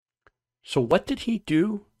So, what did he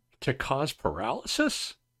do to cause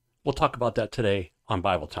paralysis? We'll talk about that today on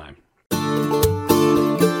Bible Time.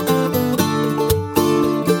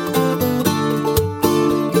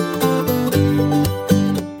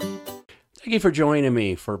 Thank you for joining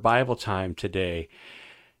me for Bible Time today.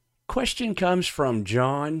 Question comes from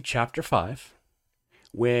John chapter 5,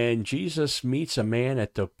 when Jesus meets a man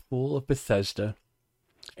at the pool of Bethesda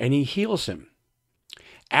and he heals him.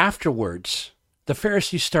 Afterwards, the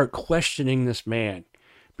Pharisees start questioning this man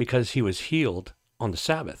because he was healed on the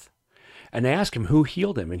Sabbath. And they ask him who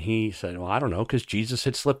healed him. And he said, well, I don't know, because Jesus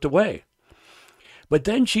had slipped away. But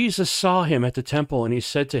then Jesus saw him at the temple and he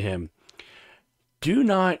said to him, do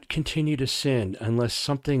not continue to sin unless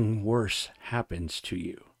something worse happens to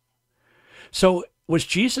you. So was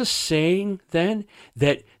Jesus saying then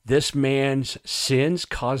that this man's sins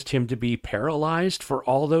caused him to be paralyzed for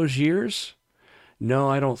all those years? No,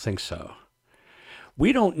 I don't think so.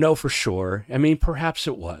 We don't know for sure. I mean, perhaps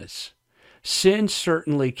it was. Sin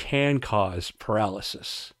certainly can cause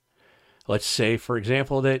paralysis. Let's say, for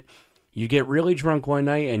example, that you get really drunk one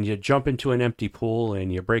night and you jump into an empty pool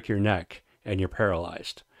and you break your neck and you're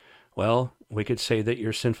paralyzed. Well, we could say that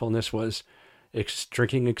your sinfulness was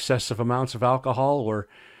drinking excessive amounts of alcohol, or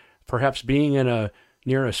perhaps being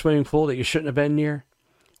near a swimming pool that you shouldn't have been near.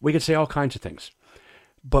 We could say all kinds of things.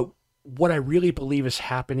 But what I really believe is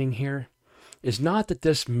happening here is not that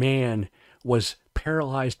this man was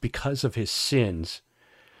paralyzed because of his sins,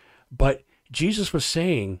 but Jesus was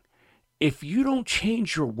saying, if you don't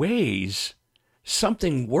change your ways,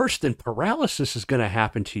 something worse than paralysis is going to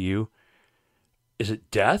happen to you. Is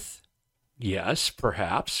it death? Yes,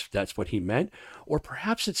 perhaps that's what he meant. Or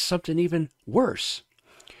perhaps it's something even worse.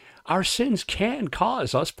 Our sins can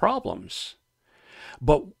cause us problems.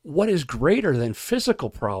 But what is greater than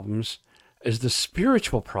physical problems is the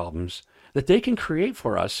spiritual problems that they can create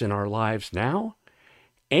for us in our lives now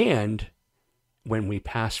and when we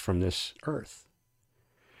pass from this earth.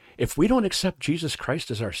 If we don't accept Jesus Christ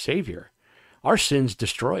as our Savior, our sins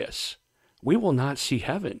destroy us. We will not see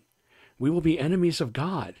heaven. We will be enemies of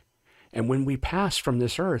God. And when we pass from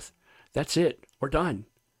this earth, that's it. We're done.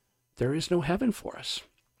 There is no heaven for us.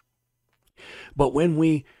 But when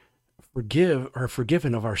we are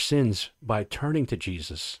forgiven of our sins by turning to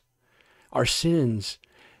Jesus, our sins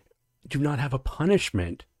do not have a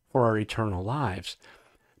punishment for our eternal lives.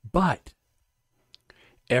 But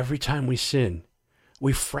every time we sin,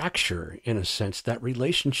 we fracture, in a sense, that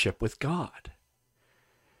relationship with God.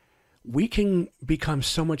 We can become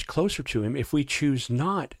so much closer to him if we choose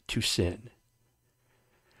not to sin.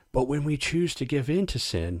 But when we choose to give in to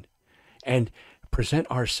sin and present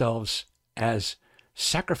ourselves as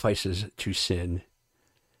sacrifices to sin,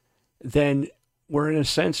 then we're, in a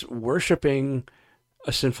sense, worshiping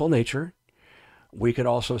a sinful nature. We could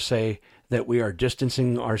also say that we are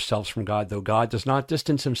distancing ourselves from God, though God does not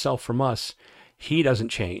distance himself from us. He doesn't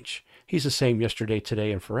change. He's the same yesterday,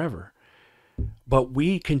 today, and forever. But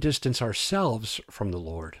we can distance ourselves from the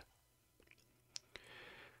Lord.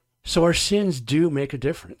 So our sins do make a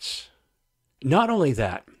difference. Not only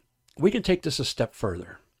that, we can take this a step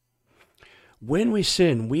further. When we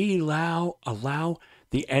sin, we allow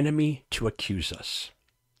the enemy to accuse us.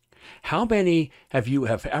 How many of you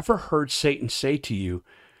have ever heard Satan say to you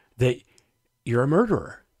that you're a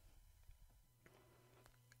murderer?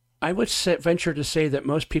 I would venture to say that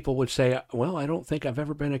most people would say, well, I don't think I've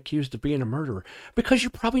ever been accused of being a murderer, because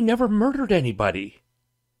you probably never murdered anybody.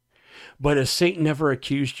 But has Satan ever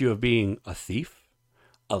accused you of being a thief,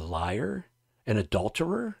 a liar, an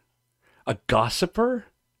adulterer, a gossiper,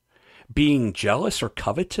 being jealous or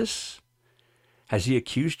covetous? Has he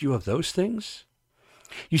accused you of those things?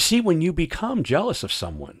 You see, when you become jealous of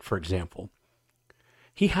someone, for example,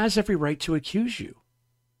 he has every right to accuse you.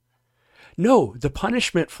 No, the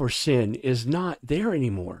punishment for sin is not there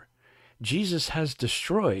anymore. Jesus has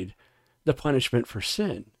destroyed the punishment for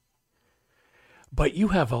sin. But you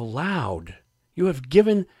have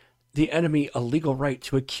given the enemy a legal right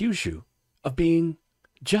to accuse you of being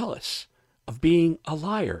jealous, of being a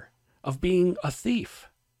liar, of being a thief.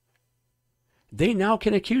 They now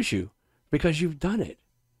can accuse you because you've done it.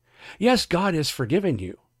 Yes, God has forgiven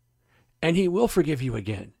you, and he will forgive you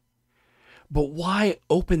again. But why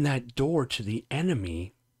open that door to the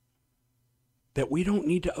enemy that we don't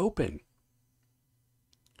need to open?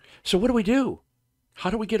 So what do we do? How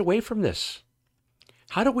do we get away from this?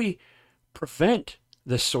 How do we prevent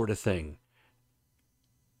this sort of thing?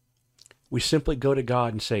 We simply go to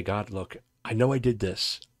God and say, God, look, I know I did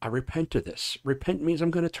this. I repent of this. Repent means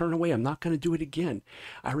I'm going to turn away. I'm not going to do it again.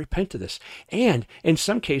 I repent of this. And in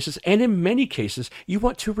some cases, and in many cases, you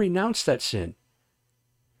want to renounce that sin.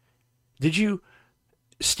 Did you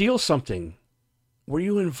steal something? Were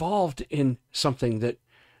you involved in something that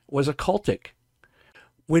was occultic?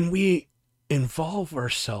 When we involve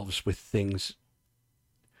ourselves with things,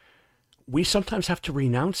 we sometimes have to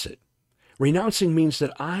renounce it. Renouncing means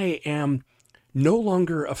that I am no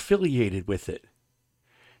longer affiliated with it.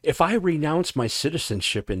 If I renounce my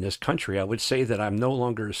citizenship in this country, I would say that I'm no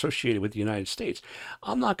longer associated with the United States.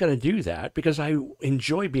 I'm not going to do that because I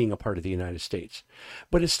enjoy being a part of the United States.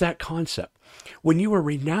 But it's that concept. When you are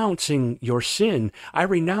renouncing your sin, I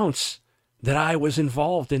renounce that I was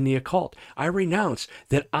involved in the occult. I renounce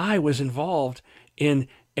that I was involved in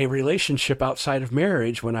a relationship outside of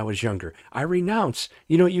marriage when I was younger. I renounce.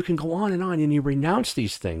 You can go on and you renounce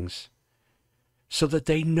these things so that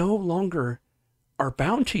they no longer are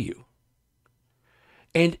bound to you.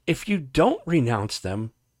 And if you don't renounce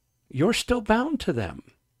them, you're still bound to them.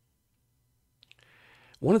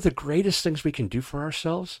 One of the greatest things we can do for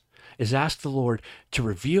ourselves is ask the Lord to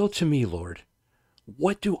reveal to me, Lord,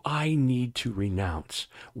 what do I need to renounce?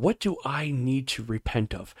 What do I need to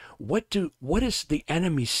repent of? What is the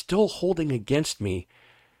enemy still holding against me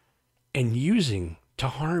and using to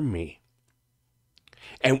harm me?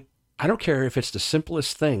 And I don't care if it's the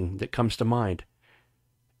simplest thing that comes to mind.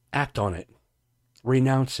 Act on it.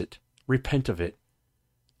 Renounce it. Repent of it.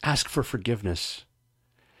 Ask for forgiveness.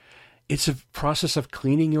 It's a process of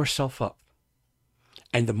cleaning yourself up.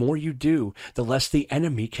 And the more you do, the less the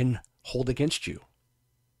enemy can hold against you.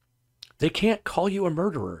 They can't call you a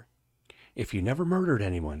murderer if you never murdered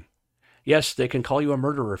anyone. Yes, they can call you a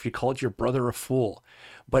murderer if you called your brother a fool.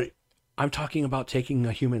 But I'm talking about taking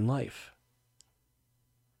a human life.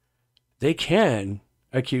 They can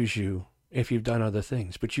accuse you if you've done other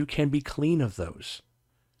things, but you can be clean of those.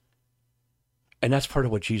 And that's part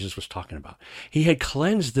of what Jesus was talking about. He had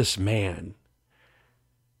cleansed this man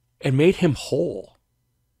and made him whole.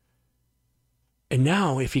 And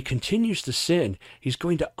now, if he continues to sin, he's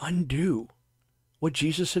going to undo what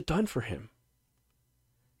Jesus had done for him.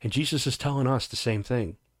 And Jesus is telling us the same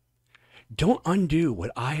thing. Don't undo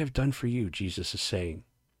what I have done for you, Jesus is saying.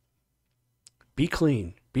 Be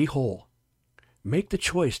clean, be whole. Make the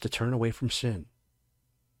choice to turn away from sin.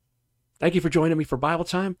 Thank you for joining me for Bible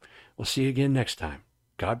Time. We'll see you again next time.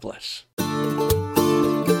 God bless.